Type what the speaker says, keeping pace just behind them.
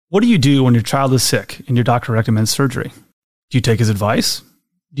What do you do when your child is sick and your doctor recommends surgery? Do you take his advice?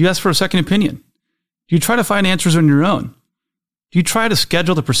 Do you ask for a second opinion? Do you try to find answers on your own? Do you try to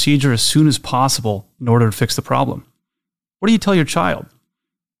schedule the procedure as soon as possible in order to fix the problem? What do you tell your child?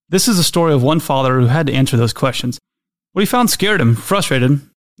 This is the story of one father who had to answer those questions. What he found scared him, frustrated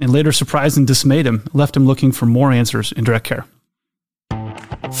him, and later surprised and dismayed him, left him looking for more answers in direct care.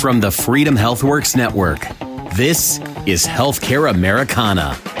 From the Freedom HealthWorks Network, this is Healthcare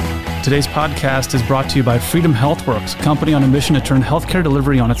Americana. Today's podcast is brought to you by Freedom HealthWorks, a company on a mission to turn healthcare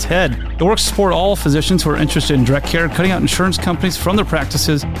delivery on its head. It works to support all physicians who are interested in direct care, cutting out insurance companies from their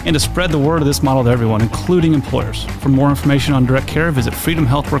practices, and to spread the word of this model to everyone, including employers. For more information on direct care, visit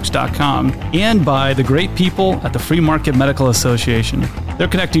freedomhealthworks.com, and by the great people at the Free Market Medical Association. They're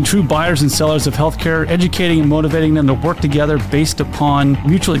connecting true buyers and sellers of healthcare, educating and motivating them to work together based upon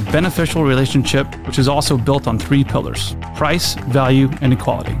mutually beneficial relationship, which is also built on three pillars: price, value, and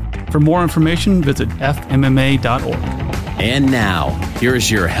equality. For more information, visit fmma.org. And now,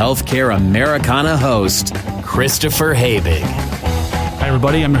 here's your Healthcare Americana host, Christopher Habig. Hi,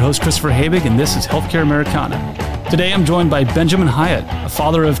 everybody. I'm your host, Christopher Habig, and this is Healthcare Americana. Today, I'm joined by Benjamin Hyatt, a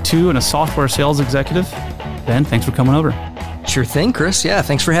father of two and a software sales executive. Ben, thanks for coming over. Sure thing, Chris. Yeah,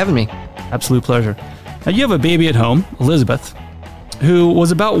 thanks for having me. Absolute pleasure. Now, you have a baby at home, Elizabeth, who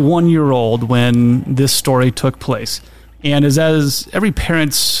was about 1 year old when this story took place. And as every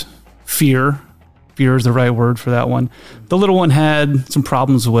parent's fear is the right word for that one, the little one had some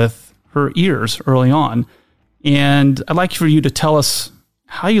problems with her ears early on. And I'd like for you to tell us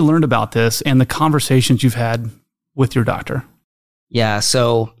how you learned about this and the conversations you've had with your doctor. Yeah.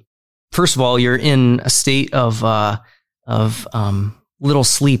 So first of all, you're in a state of little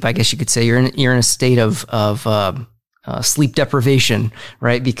sleep, I guess you could say. You're in a state of sleep deprivation,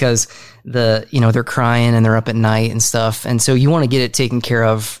 right? Because they're crying and they're up at night and stuff. And so you want to get it taken care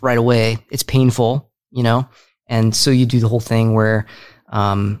of right away. It's painful, and so you do the whole thing where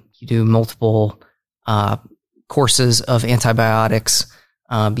you do multiple courses of antibiotics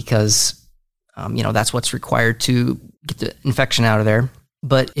because that's what's required to get the infection out of there.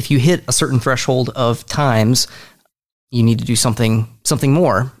 But if you hit a certain threshold of times, you need to do something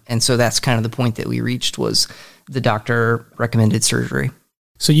more. And so that's kind of the point that we reached, was the doctor recommended surgery.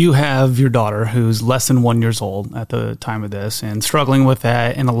 So you have your daughter who's less than 1 year old at the time of this and struggling with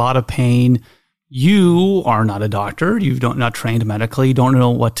that and a lot of pain. You are not a doctor. You've not trained medically. You don't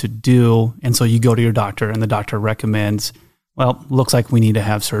know what to do. And so you go to your doctor and the doctor recommends, well, looks like we need to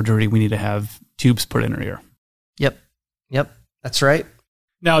have surgery. We need to have tubes put in her ear. Yep. That's right.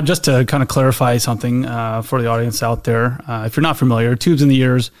 Now, just to kind of clarify something for the audience out there, if you're not familiar, tubes in the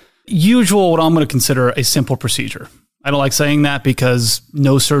ears, what I'm going to consider a simple procedure. I don't like saying that because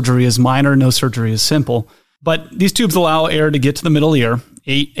no surgery is minor, no surgery is simple. But these tubes allow air to get to the middle ear,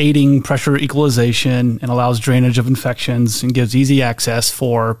 aiding pressure equalization, and allows drainage of infections and gives easy access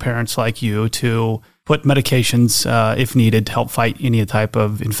for parents like you to put medications, if needed, to help fight any type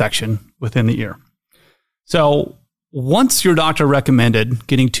of infection within the ear. So once your doctor recommended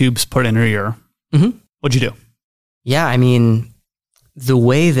getting tubes put in her ear, what'd you do? Yeah, I mean, the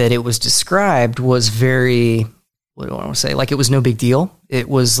way that it was described was very, what do I want to say? Like, it was no big deal. It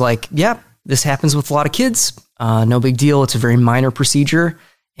was like, yeah, this happens with a lot of kids. No big deal. It's a very minor procedure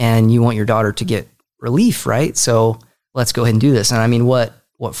and you want your daughter to get relief, right? So let's go ahead and do this. And I mean, what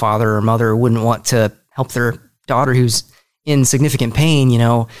father or mother wouldn't want to help their daughter who's in significant pain,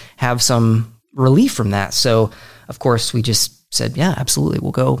 have some relief from that? So of course we just said, yeah, absolutely.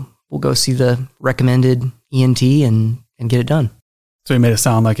 We'll go see the recommended ENT and get it done. So you made it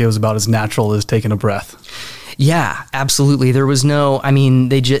sound like it was about as natural as taking a breath. Yeah, absolutely. There was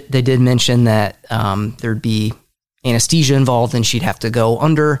they did mention that there'd be anesthesia involved and she'd have to go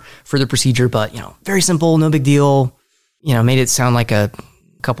under for the procedure, but, very simple, no big deal. Made it sound like a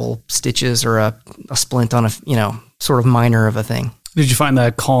couple stitches or a splint on a, sort of minor of a thing. Did you find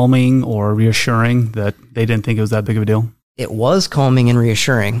that calming or reassuring that they didn't think it was that big of a deal? It was calming and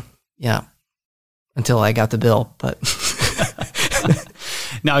reassuring. Yeah. Until I got the bill, but...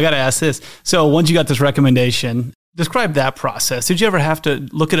 Now I got to ask this. So once you got this recommendation, describe that process. Did you ever have to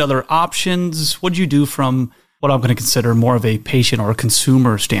look at other options? What did you do from what I'm going to consider more of a patient or a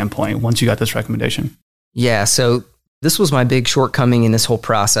consumer standpoint once you got this recommendation? Yeah. So this was my big shortcoming in this whole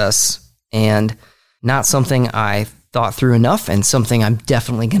process and not something I thought through enough and something I'm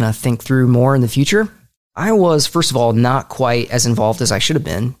definitely going to think through more in the future. I was, first of all, not quite as involved as I should have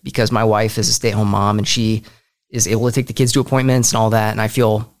been because my wife is a stay-at-home mom and she is able to take the kids to appointments and all that. And I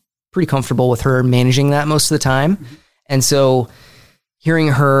feel pretty comfortable with her managing that most of the time. Mm-hmm. And so hearing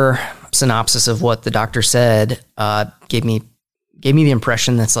her synopsis of what the doctor said gave me gave me the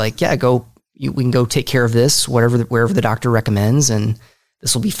impression that's like, yeah, we can go take care of this, wherever the doctor recommends, and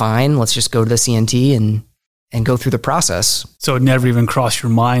this will be fine. Let's just go to the CNT and go through the process. So it never even crossed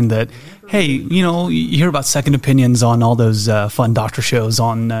your mind that, hey, you hear about second opinions on all those fun doctor shows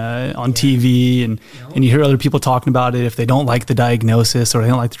on TV, and you hear other people talking about it. If they don't like the diagnosis or they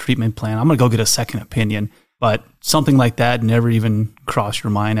don't like the treatment plan, I'm going to go get a second opinion. But something like that never even crossed your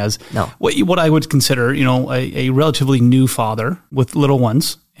mind as what I would consider, a relatively new father with little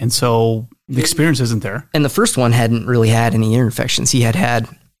ones. And so the experience isn't there. And the first one hadn't really had any ear infections. He had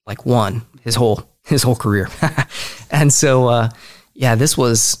like one his whole career. And so, this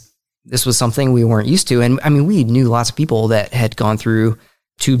was something we weren't used to. And I mean, we knew lots of people that had gone through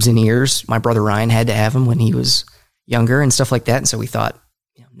tubes in ears. My brother Ryan had to have them when he was younger and stuff like that. And so we thought,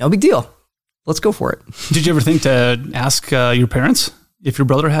 no big deal. Let's go for it. Did you ever think to ask your parents if your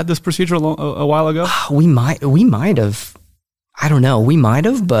brother had this procedure a while ago? We might have. I don't know. We might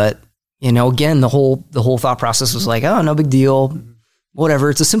have, but again, the whole thought process was like, oh, no big deal. Whatever.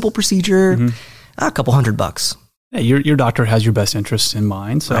 It's a simple procedure. Mm-hmm. A couple $100. Hey, your doctor has your best interests in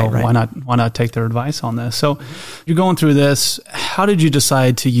mind, so right. Why not take their advice on this? So you're going through this. How did you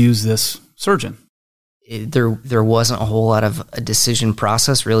decide to use this surgeon? There wasn't a whole lot of a decision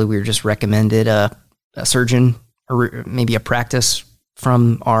process. Really, we were just recommended a surgeon or maybe a practice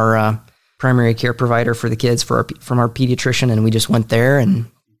from our primary care provider for the kids from our pediatrician, and we just went there,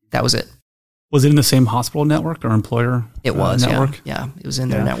 and that was it. Was it in the same hospital network or employer? It was, network? Yeah, it was in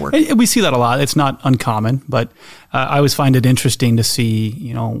their network. We see that a lot. It's not uncommon, but I always find it interesting to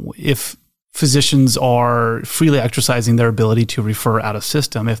see, if physicians are freely exercising their ability to refer out of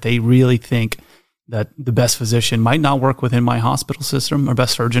system, if they really think that the best physician might not work within my hospital system, or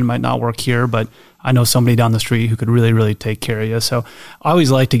best surgeon might not work here, but I know somebody down the street who could really, really take care of you. So I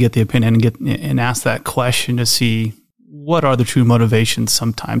always like to get the opinion and ask that question to see what are the true motivations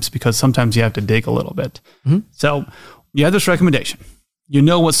sometimes, because sometimes you have to dig a little bit. Mm-hmm. So you have this recommendation. You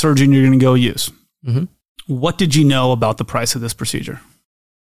know what surgeon you're going to go use. Mm-hmm. What did you know about the price of this procedure?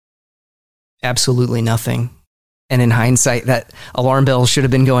 Absolutely nothing. And in hindsight, that alarm bell should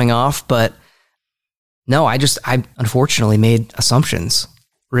have been going off, but no, I unfortunately made assumptions.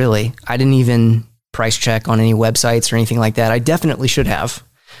 Really. I didn't even price check on any websites or anything like that. I definitely should have,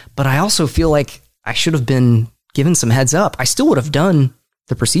 but I also feel like I should have been given some heads up. I still would have done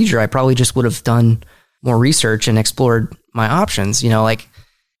the procedure. I probably just would have done more research and explored my options.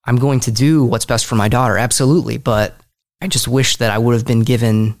 I'm going to do what's best for my daughter. Absolutely. But I just wish that I would have been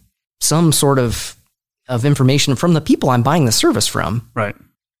given some sort of information from the people I'm buying the service from. Right.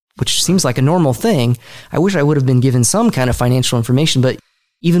 Which seems like a normal thing. I wish I would have been given some kind of financial information, but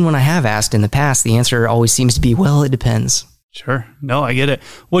even when I have asked in the past, the answer always seems to be, well, it depends. Sure. No, I get it.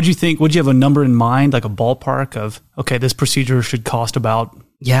 What'd you think? Would you have a number in mind, like a ballpark of, okay, this procedure should cost about?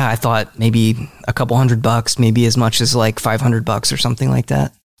 Yeah, I thought maybe a couple $100, maybe as much as like $500 or something like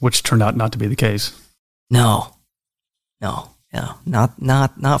that. Which turned out not to be the case. No, not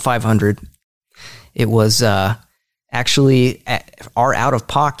 500. It was actually our out of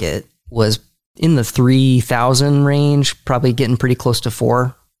pocket was in the 3,000 range, probably getting pretty close to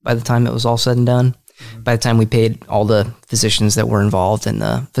 4 by the time it was all said and done. By the time we paid all the physicians that were involved in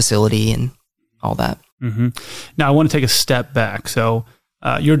the facility and all that. Mm-hmm. Now, I want to take a step back. So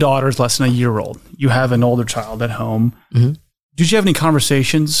your daughter's less than a year old. You have an older child at home. Mm-hmm. Did you have any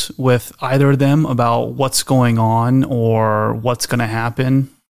conversations with either of them about what's going on or what's going to happen?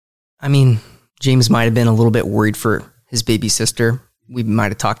 I mean, James might have been a little bit worried for his baby sister. We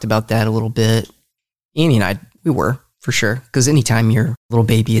might have talked about that a little bit. Annie and I, we were. For sure. Because anytime your little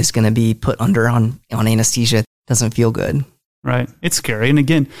baby is going to be put under on anesthesia, it doesn't feel good. Right. It's scary. And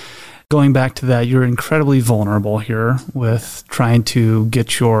again, going back to that, you're incredibly vulnerable here with trying to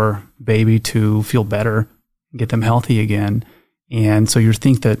get your baby to feel better, get them healthy again. And so you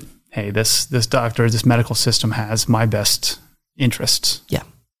think that, hey, this doctor, this medical system has my best interests. Yeah.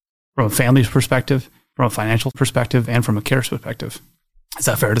 From a family's perspective, from a financial perspective, and from a care perspective. Is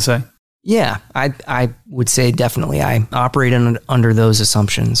that fair to say? Yeah, I would say definitely. I operate under those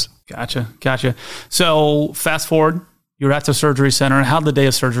assumptions. Gotcha. So fast forward, you're at the surgery center. How'd the day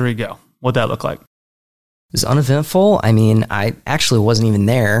of surgery go? What'd that look like? It was uneventful. I mean, I actually wasn't even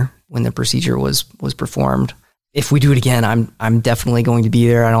there when the procedure was performed. If we do it again, I'm definitely going to be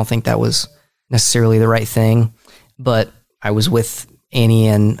there. I don't think that was necessarily the right thing, but I was with Annie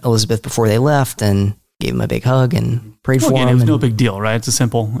and Elizabeth before they left and gave them a big hug and prayed for them. It was no big deal, right? It's a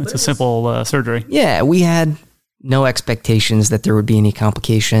simple surgery. Yeah, we had no expectations that there would be any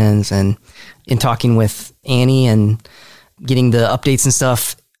complications. And in talking with Annie and getting the updates and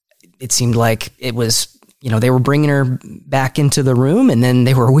stuff, it seemed like it was they were bringing her back into the room and then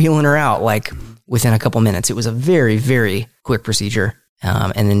they were wheeling her out like within a couple minutes. It was a very, very quick procedure.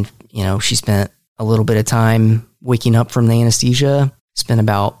 And then, she spent a little bit of time waking up from the anesthesia, spent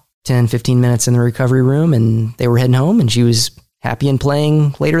about 10, 15 minutes in the recovery room, and they were heading home, and she was happy and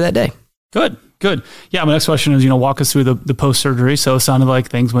playing later that day. Good. Yeah, my next question is, walk us through the post-surgery. So it sounded like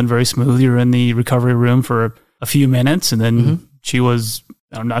things went very smooth. You were in the recovery room for a few minutes, and then she was,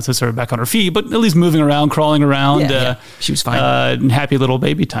 not necessarily back on her feet, but at least moving around, crawling around. Yeah. She was fine. And happy little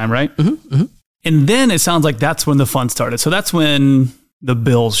baby time, right? And then it sounds like that's when the fun started. So that's when the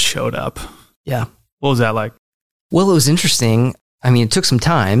bills showed up. Yeah. What was that like? Well, it was interesting. I mean, it took some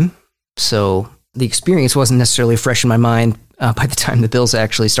time. So the experience wasn't necessarily fresh in my mind by the time the bills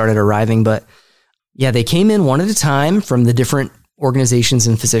actually started arriving. But yeah, they came in one at a time from the different organizations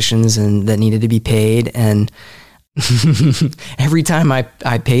and physicians and that needed to be paid. And every time I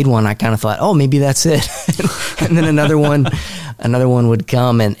paid one, I kind of thought, oh, maybe that's it. And then another one would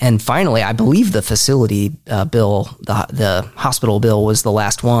come. And finally, I believe the facility bill, the hospital bill was the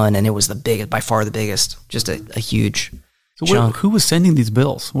last one. And it was by far the biggest, just a huge chunk. Who was sending these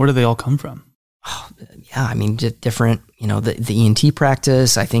bills? Where do they all come from? Yeah, I mean, different, the ENT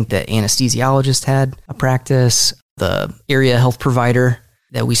practice. I think the anesthesiologist had a practice, the area health provider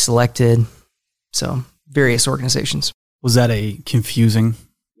that we selected. So various organizations. Was that a confusing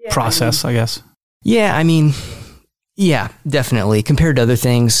process, I guess? Yeah, I mean, yeah, definitely. Compared to other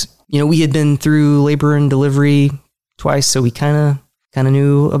things, we had been through labor and delivery twice, so we kind of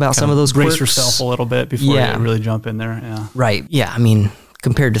knew about some of those quirks. Brace yourself a little bit before you really jump in there. Yeah. Right. Yeah. I mean,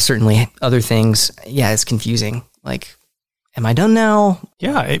 compared to certainly other things, yeah, it's confusing. Like, am I done now?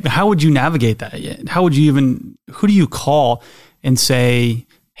 Yeah. How would you navigate that? Who do you call and say,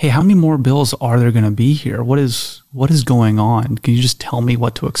 hey, how many more bills are there going to be here? What is going on? Can you just tell me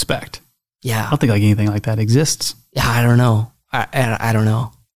what to expect? Yeah. I don't think anything like that exists. Yeah. I don't know. I don't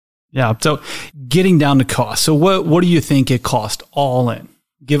know. Yeah. So getting down to cost. So what do you think it cost all in?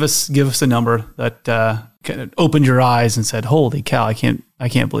 Give us a number that kind of opened your eyes and said, holy cow, I can't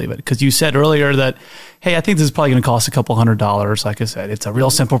believe it. Because you said earlier that, hey, I think this is probably going to cost a couple $100. Like I said, it's a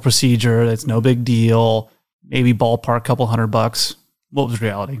real simple procedure. It's no big deal. Maybe ballpark, a couple $100. What was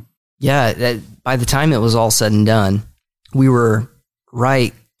reality? Yeah. By the time it was all said and done, we were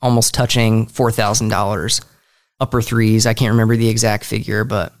almost touching $4,000, upper threes. I can't remember the exact figure,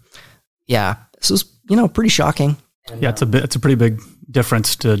 but yeah, this was, pretty shocking. Yeah, it's a pretty big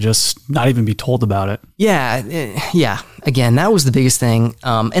difference to just not even be told about it. Yeah. Again, that was the biggest thing.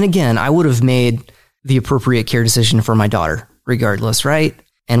 And again, I would have made the appropriate care decision for my daughter regardless, right?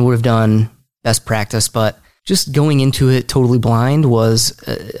 And would have done best practice, but just going into it totally blind was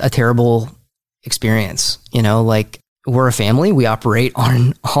a terrible experience. Like, we're a family, we operate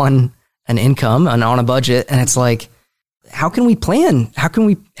on an income and on a budget. And it's like, how can we plan? How can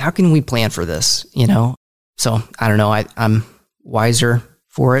we plan for this? So I don't know. I'm wiser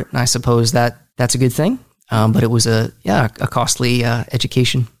for it. And I suppose that's a good thing. But it was a costly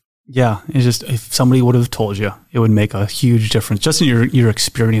education. Yeah. It's just, if somebody would have told you, it would make a huge difference just in your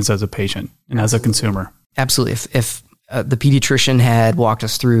experience as a patient and as a consumer. Absolutely. If the pediatrician had walked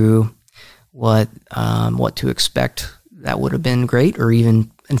us through what to expect, that would have been great, or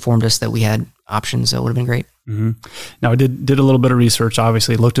even informed us that we had options, that would have been great. Mm-hmm. Now, I did a little bit of research,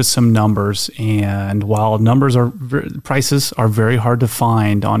 obviously looked at some numbers, and while prices are very hard to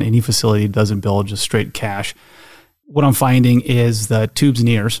find on any facility that doesn't bill just straight cash, what I'm finding is that tubes and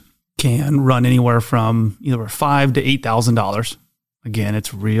ears can run anywhere from either $5,000 to $8,000. Again,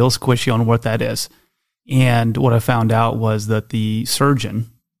 it's real squishy on what that is. And what I found out was that the surgeon,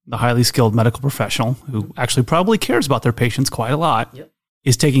 the highly skilled medical professional who actually probably cares about their patients quite a lot,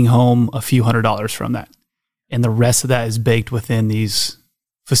 is taking home a few $100s from that. And the rest of that is baked within these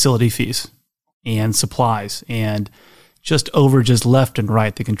facility fees and supplies, and just left and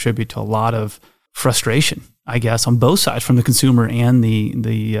right, they contribute to a lot of frustration, I guess, on both sides, from the consumer and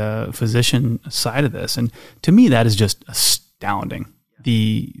the physician side of this. And to me, that is just astounding.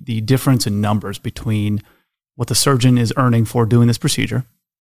 The difference in numbers between what the surgeon is earning for doing this procedure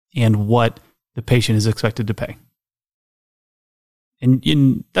and what the patient is expected to pay.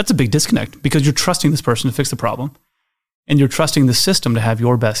 And that's a big disconnect, because you're trusting this person to fix the problem, and you're trusting the system to have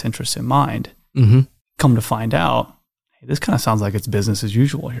your best interests in mind. Mm-hmm. Come to find out, hey, this kind of sounds like it's business as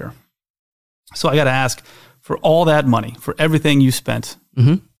usual here. So I got to ask, for all that money, for everything you spent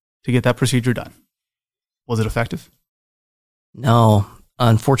to get that procedure done, was it effective? No,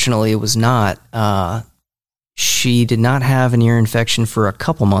 unfortunately, it was not. She did not have an ear infection for a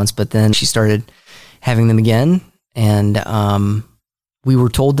couple months, but then she started having them again. And we were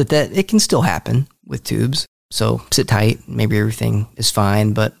told that it can still happen with tubes. So sit tight, maybe everything is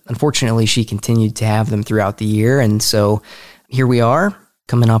fine. But unfortunately, she continued to have them throughout the year. And so here we are,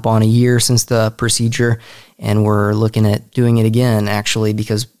 coming up on a year since the procedure, and we're looking at doing it again, actually,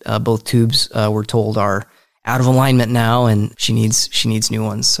 because both tubes, we're told, are out of alignment now, and she needs new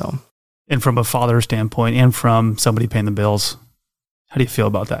ones. So, and from a father standpoint and from somebody paying the bills, how do you feel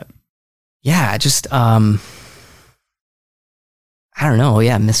about that? Yeah, just, I don't know.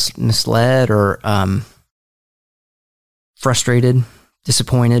 Yeah, misled or frustrated,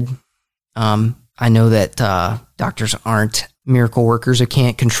 disappointed. I know that doctors aren't miracle workers. They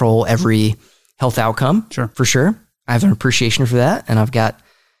can't control every health outcome, Sure. for sure. I have an appreciation for that, and I've got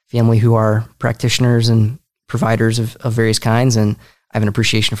family who are practitioners and providers of various kinds, and I have an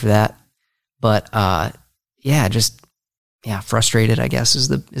appreciation for that. But frustrated, I guess, is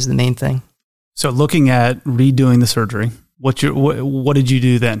the main thing. So looking at redoing the surgery, what did you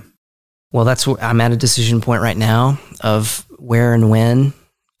do then? Well, that's what I'm at a decision point right now of where and when.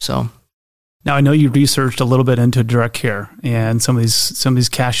 So now I know you researched a little bit into direct care and some of these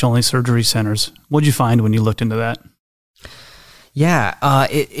cash only surgery centers. What did you find when you looked into that? Yeah,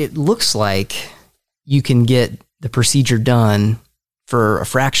 it looks like you can get the procedure done for a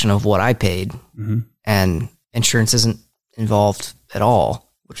fraction of what I paid, and insurance isn't involved at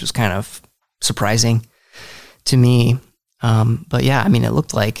all, which was kind of surprising to me. But yeah, I mean, it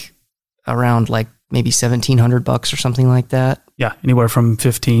looked like around like maybe $1,700 or something like that. Yeah, anywhere from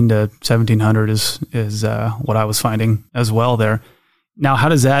 $1,500 to $1,700 is what I was finding as well there. Now, how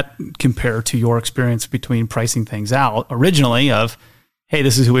does that compare to your experience between pricing things out originally of, hey,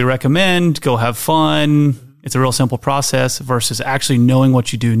 this is who we recommend, go have fun, it's a real simple process, versus actually knowing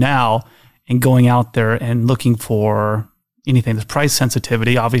what you do now and going out there and looking for anything that's price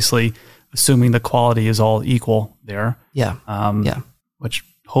sensitivity, obviously assuming the quality is all equal there. Yeah. Which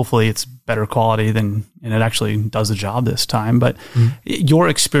hopefully it's better quality and it actually does the job this time. But your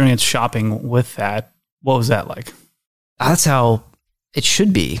experience shopping with that, what was that like? That's how it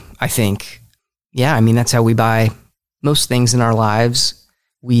should be, I think. Yeah, I mean, that's how we buy most things in our lives.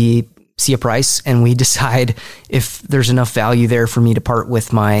 We see a price and we decide if there's enough value there for me to part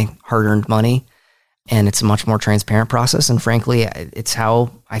with my hard-earned money. And it's a much more transparent process. And frankly, it's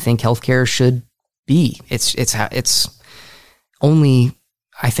how I think healthcare should be. It's only,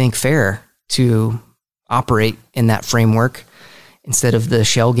 I think, fair to operate in that framework instead of the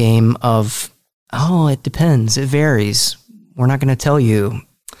shell game of, oh, it depends, it varies, we're not going to tell you.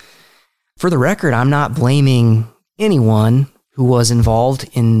 For the record, I'm not blaming anyone who was involved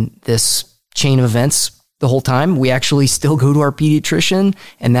in this chain of events the whole time. We actually still go to our pediatrician,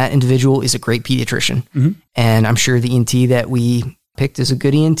 and that individual is a great pediatrician. And I'm sure the ENT that we picked is a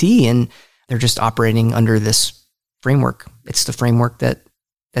good ENT, and they're just operating under this framework. It's the framework that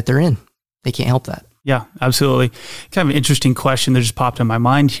they're in. They can't help that. Yeah, absolutely. Kind of an interesting question that just popped in my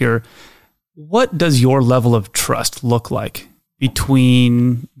mind here. What does your level of trust look like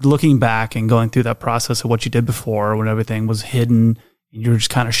between looking back and going through that process of what you did before when everything was hidden and you're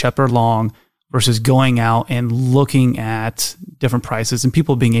just kind of shepherd along versus going out and looking at different prices and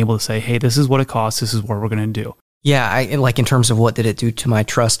people being able to say, hey, this is what it costs. This is what we're going to do. Yeah. I like in terms of what did it do to my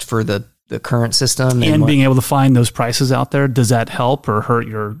trust for the current system and being able to find those prices out there. Does that help or hurt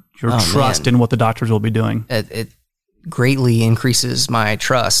your trust in what the doctors will be doing? It greatly increases my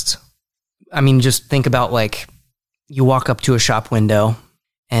trust. I mean, just think about like you walk up to a shop window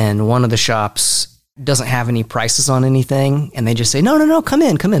and one of the shops doesn't have any prices on anything. And they just say, no, come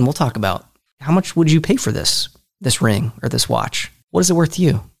in. We'll talk about how much would you pay for this ring or this watch? What is it worth to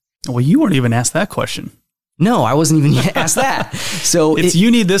you? Well, you weren't even asked that question. No, I wasn't even asked that. So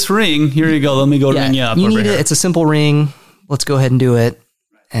you need this ring. Here you go. Let me go ring you up. You need it. It's a simple ring. Let's go ahead and do it.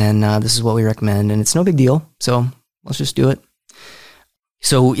 And this is what we recommend. And it's no big deal. So let's just do it.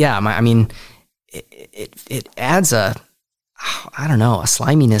 So yeah, it adds a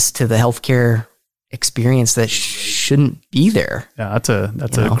sliminess to the healthcare experience that shouldn't be there. Yeah, that's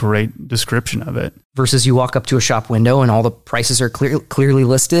a great description of it. Versus you walk up to a shop window and all the prices are clearly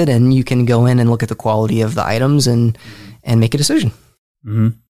listed, and you can go in and look at the quality of the items and make a decision.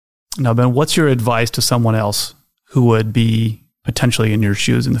 Mm-hmm. Now, Ben, what's your advice to someone else who would be potentially in your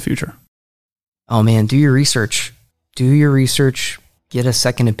shoes in the future? Oh man, do your research. Get a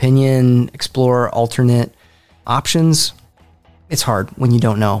second opinion, explore alternate options. It's hard when you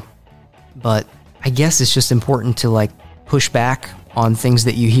don't know, but I guess it's just important to like push back on things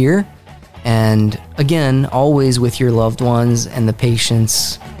that you hear. And again, always with your loved ones and the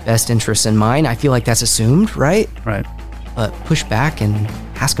patient's best interests in mind. I feel like that's assumed, right? Right. But push back and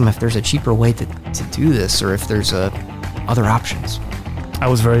ask them if there's a cheaper way to do this or if there's other options. That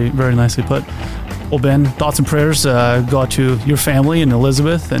was very, very nicely put. Well, Ben, thoughts and prayers go out to your family and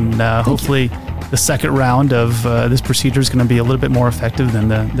Elizabeth, and hopefully the second round of this procedure is going to be a little bit more effective than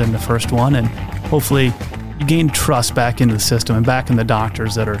the first one, and hopefully you gain trust back into the system and back in the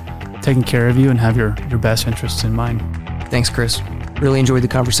doctors that are taking care of you and have your best interests in mind. Thanks, Chris. Really enjoyed the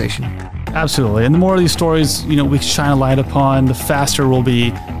conversation. Absolutely. And the more of these stories, we shine a light upon, the faster we'll be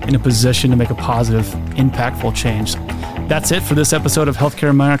in a position to make a positive, impactful change. That's it for this episode of Healthcare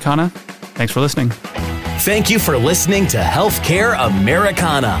Americana. Thanks for listening. Thank you for listening to Healthcare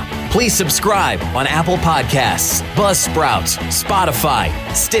Americana. Please subscribe on Apple Podcasts, Buzzsprout, Spotify,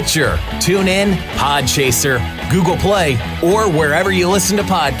 Stitcher, TuneIn, Podchaser, Google Play, or wherever you listen to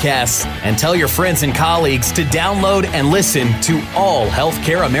podcasts. And tell your friends and colleagues to download and listen to all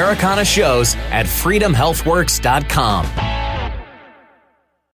Healthcare Americana shows at freedomhealthworks.com.